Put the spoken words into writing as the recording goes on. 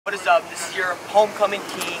What is up? This is your homecoming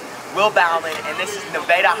king, Will Bauman, and this is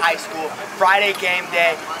Nevada High School Friday game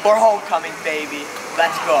day for homecoming, baby.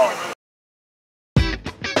 Let's go.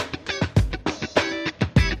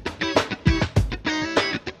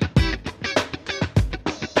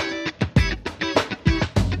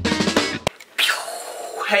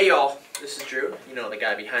 Hey y'all, this is Drew, you know, the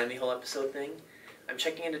guy behind the whole episode thing. I'm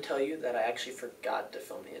checking in to tell you that I actually forgot to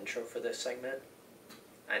film the intro for this segment.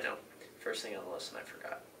 I know, first thing on the list and I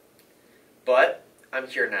forgot. But I'm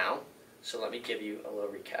here now, so let me give you a little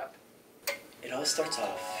recap. It all starts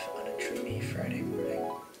off on a dreamy Friday morning.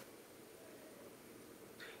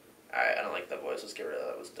 Alright, I don't like that voice, let's get rid of that,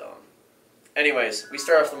 that was dumb. Anyways, we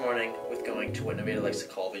start off the morning with going to what Nevada likes to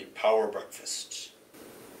call the Power Breakfast.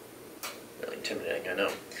 Really intimidating, I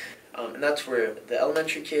know. And that's where the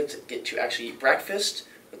elementary kids get to actually eat breakfast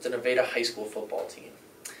with the Nevada High School football team.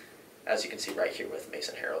 As you can see right here with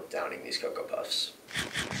Mason Harold downing these Cocoa Puffs.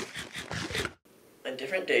 On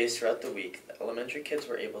different days throughout the week, the elementary kids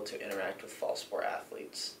were able to interact with fall sport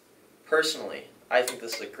athletes. Personally, I think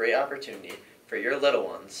this is a great opportunity for your little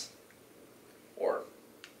ones, or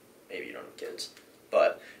maybe you don't have kids,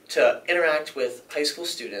 but to interact with high school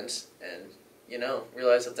students and, you know,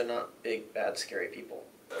 realize that they're not big, bad, scary people.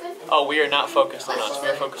 Oh, we are not focused on us. We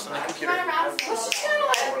are focused on the computer.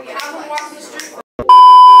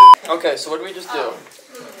 Okay, so what did we just do?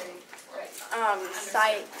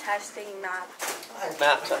 Site testing map.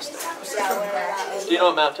 Map testing. Do you know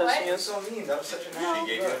what map testing is?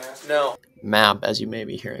 No. MAP, as you may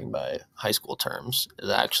be hearing by high school terms, is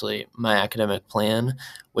actually my academic plan,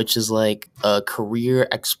 which is like a career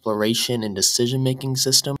exploration and decision-making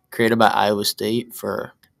system created by Iowa State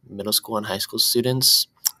for middle school and high school students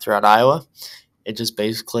throughout Iowa. It just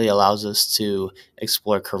basically allows us to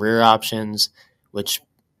explore career options, which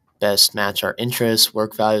best match our interests,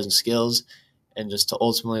 work values, and skills, and just to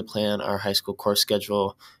ultimately plan our high school course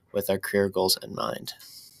schedule with our career goals in mind,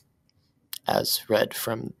 as read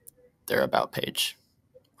from their About page,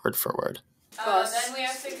 word for word. Then we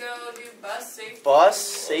have to go do bus safety. Bus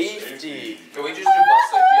safety. Can we just do bus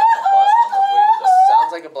safety on the bus on the way to the...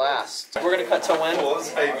 Sounds like a blast. We're going to cut to when? Well,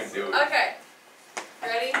 let's not even do it. Okay.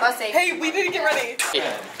 Ready? Bus safety. Hey, we need to get ready.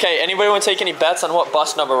 Okay, anybody want to take any bets on what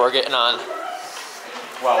bus number we're getting on?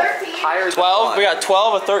 12. Higher than 12? We got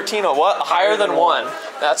 12 or 13 or what? Higher than 1.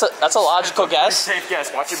 That's a logical guess. Safe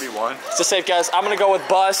guess. Watch it be 1. It's a safe guess. I'm going to go with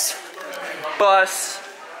bus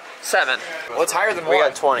 7. What's higher than 1? We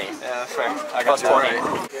got 20. Yeah, fair. I got Plus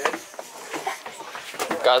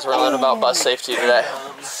 20. Guys, we're learning about bus safety today.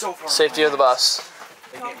 Safety of the bus.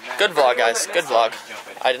 Good vlog, guys. Good vlog.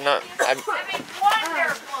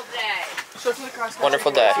 Wonderful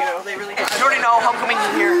day. You already know homecoming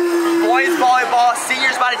here. Boys volleyball,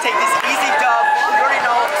 seniors about to take this easy dub. You already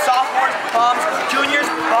know sophomores, bums, juniors,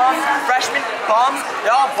 bums, freshmen, bums.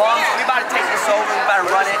 They're all bums. We about to take this over. We about to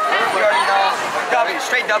run it. You already know. W,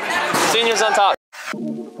 straight W. Seniors on top.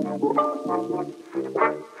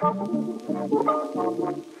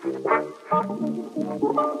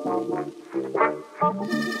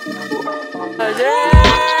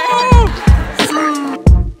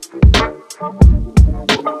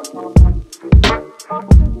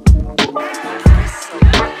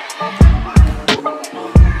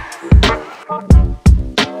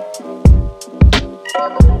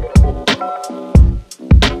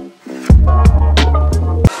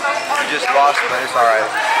 But it's alright.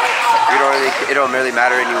 It don't really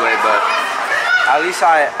matter anyway, but at least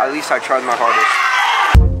I tried my hardest.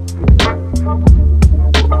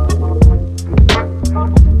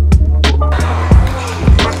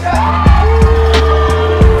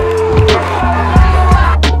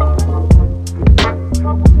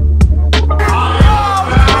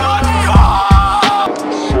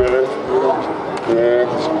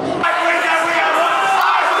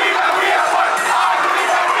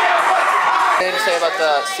 Anything to say about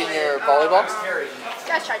the senior volleyball? You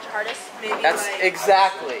guys tried your hardest. That's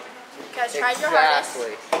exactly. You guys tried your hardest.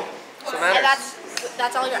 So And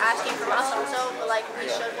that's all you're asking from us also, but like we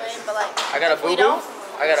should win, but like I got a if we boo-boo. don't,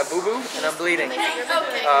 I got a boo-boo and I'm bleeding. make sure you're good.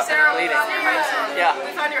 I'm bleeding. Yeah.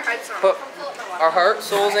 We found your hype song. Put our heart,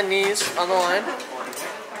 souls, and knees on the line.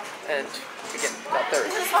 And we got third.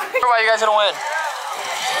 Why are you guys gonna win?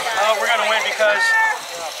 We're going to win because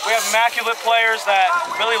we have immaculate players that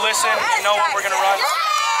really listen and know what we're going to run.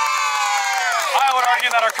 I would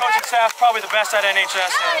argue that our coaching staff is probably the best at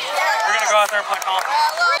NHS, and we're going to go out there and play confident.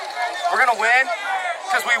 We're gonna win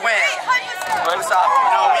because we win. What's up?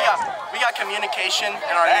 No, we got communication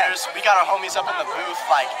in our ears. We got our homies up in the booth.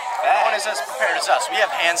 Like, no one is as prepared as us. We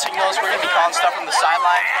have hand signals. We're gonna be calling stuff from the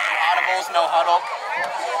sideline. Audibles, no huddle.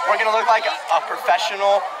 we're gonna look like a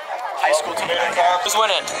professional high school team. Who's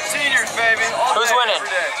winning? Seniors, baby. Who's winning?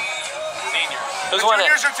 Seniors. Who's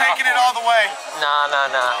winning? Juniors are taking it all the way. Nah.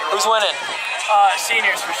 Who's winning?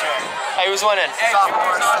 Seniors for sure. Hey, who's winning?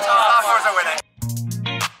 Sophomores. Sophomores are winning.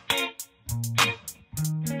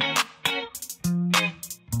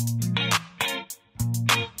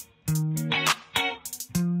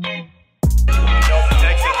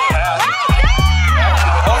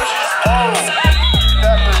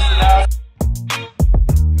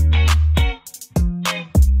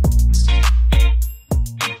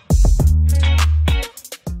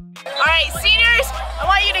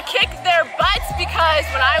 Because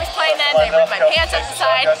when I was playing them, they ripped my pants up the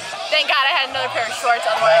side. Thank God I had another pair of shorts,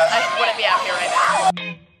 otherwise I wouldn't be out here right now.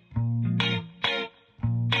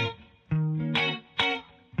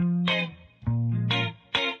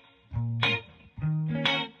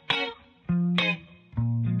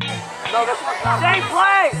 Same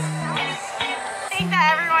place! I think that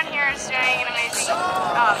everyone here is doing an amazing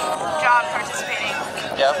job participating.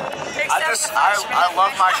 Yep. I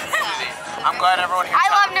love my community. I'm glad everyone here. I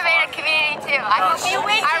love Nevada community too. I hope you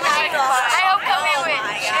win. I hope Kobe wins.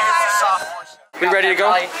 We ready to go?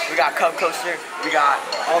 We got Cub Coaster. We got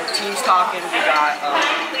all the teams talking. We got what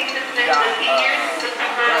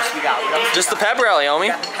else we got? Just the pep rally, homie. We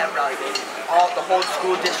got the pep rally, baby. The whole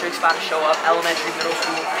school district's about to show up. Elementary, middle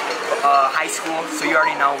school, high school. So you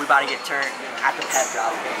already know we about to get turned at the pep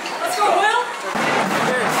rally, baby. Let's go, Will.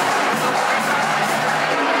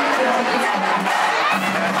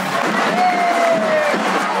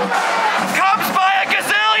 Cubs by a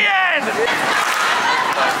gazillion!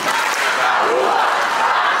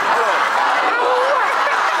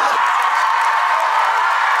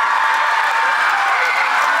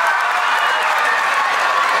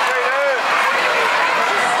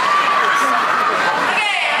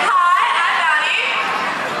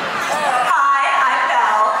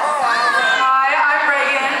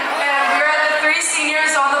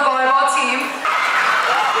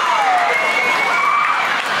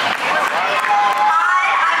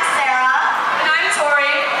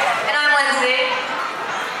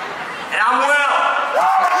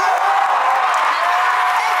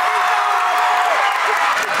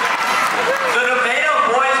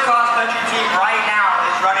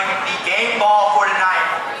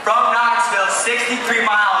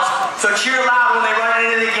 So cheer loud when they run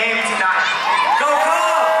into the game tonight. Go, go!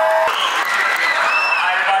 Hi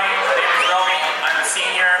everybody, my name is Romy. I'm a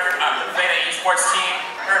senior. I'm playing the esports team.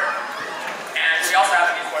 And we also have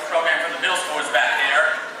an esports program for the middle schoolers back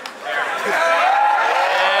there.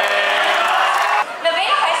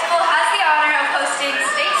 Nevada High School has the honor of hosting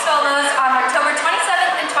state solos on October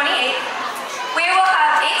 27th and 28th. We will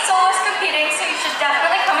have 8 solos competing, so you should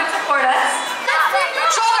definitely come and support us.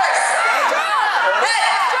 Shoulders! Head!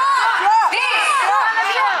 Knees!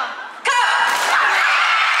 Come!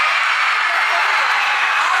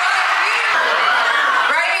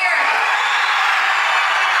 Right here.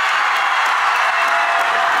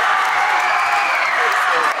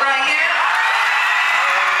 Right here.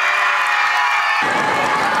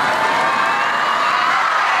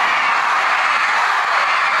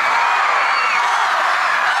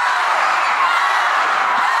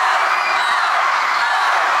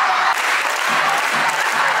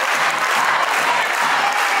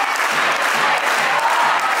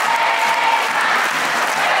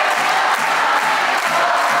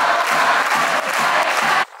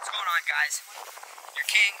 Guys, your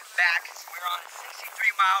king back. We're on a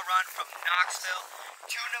 63-mile run from Knoxville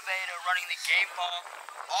to Nevada, running the game ball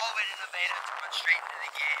all the way to Nevada to run straight into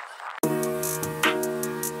the game.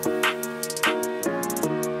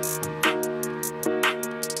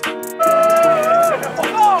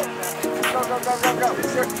 Go.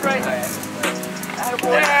 You're great.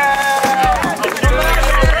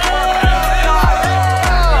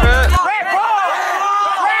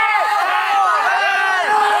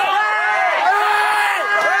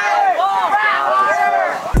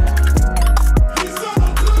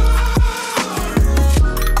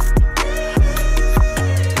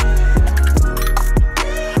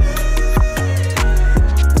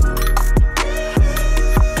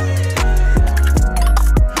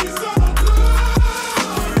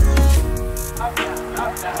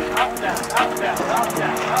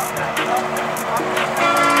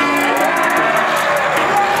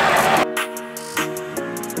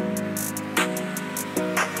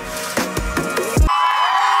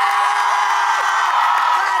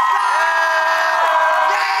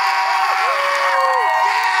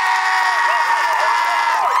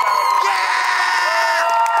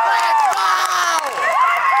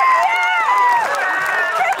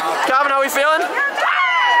 Calvin, how we feeling?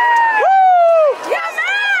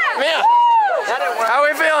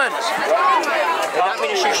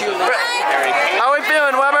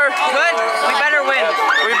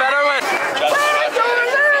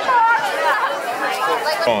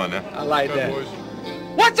 like that.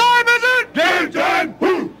 What time is it? Game time!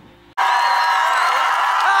 Woo!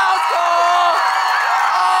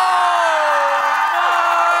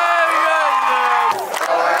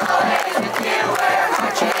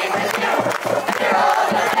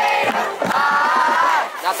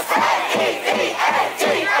 Not the front.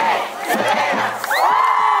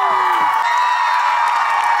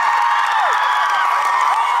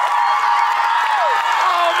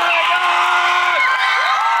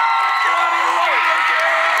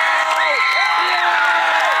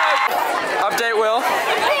 Update, Will.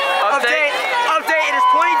 Update. It is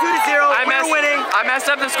 22-0. We're winning. I messed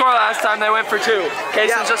up the score last time. They went for 2.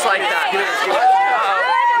 Casey's just like that. You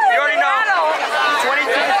already know.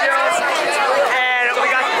 22-0. And we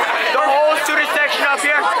got the whole student section up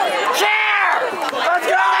here. Cheer! Let's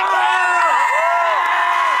go!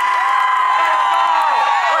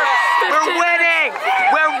 We're winning!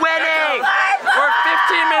 We're winning! We're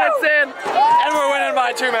 15 minutes in, and we're winning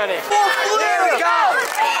by too many. Here we go!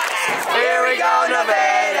 Here we go,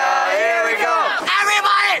 Nevada! Here we go!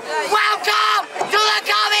 Everybody, welcome to the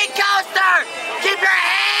Coming Coaster! Keep your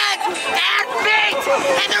hands and feet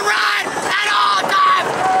in the run at all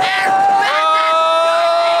times! And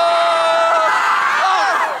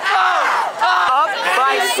up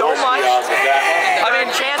by so much. I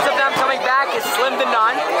mean, chance of them coming back is slim to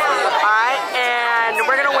none. Alright, and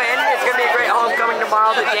we're gonna win. It's gonna be a great homecoming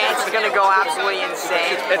tomorrow. The dance is gonna go absolutely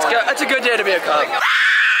insane. It's a good day to be a Cub.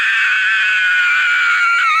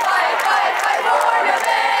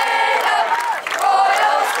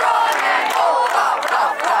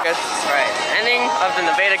 Right, ending of the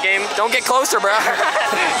Nevada game. Don't get closer, bro.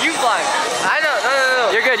 You fly. I know.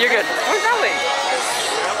 No. You're good. Where's Ellie?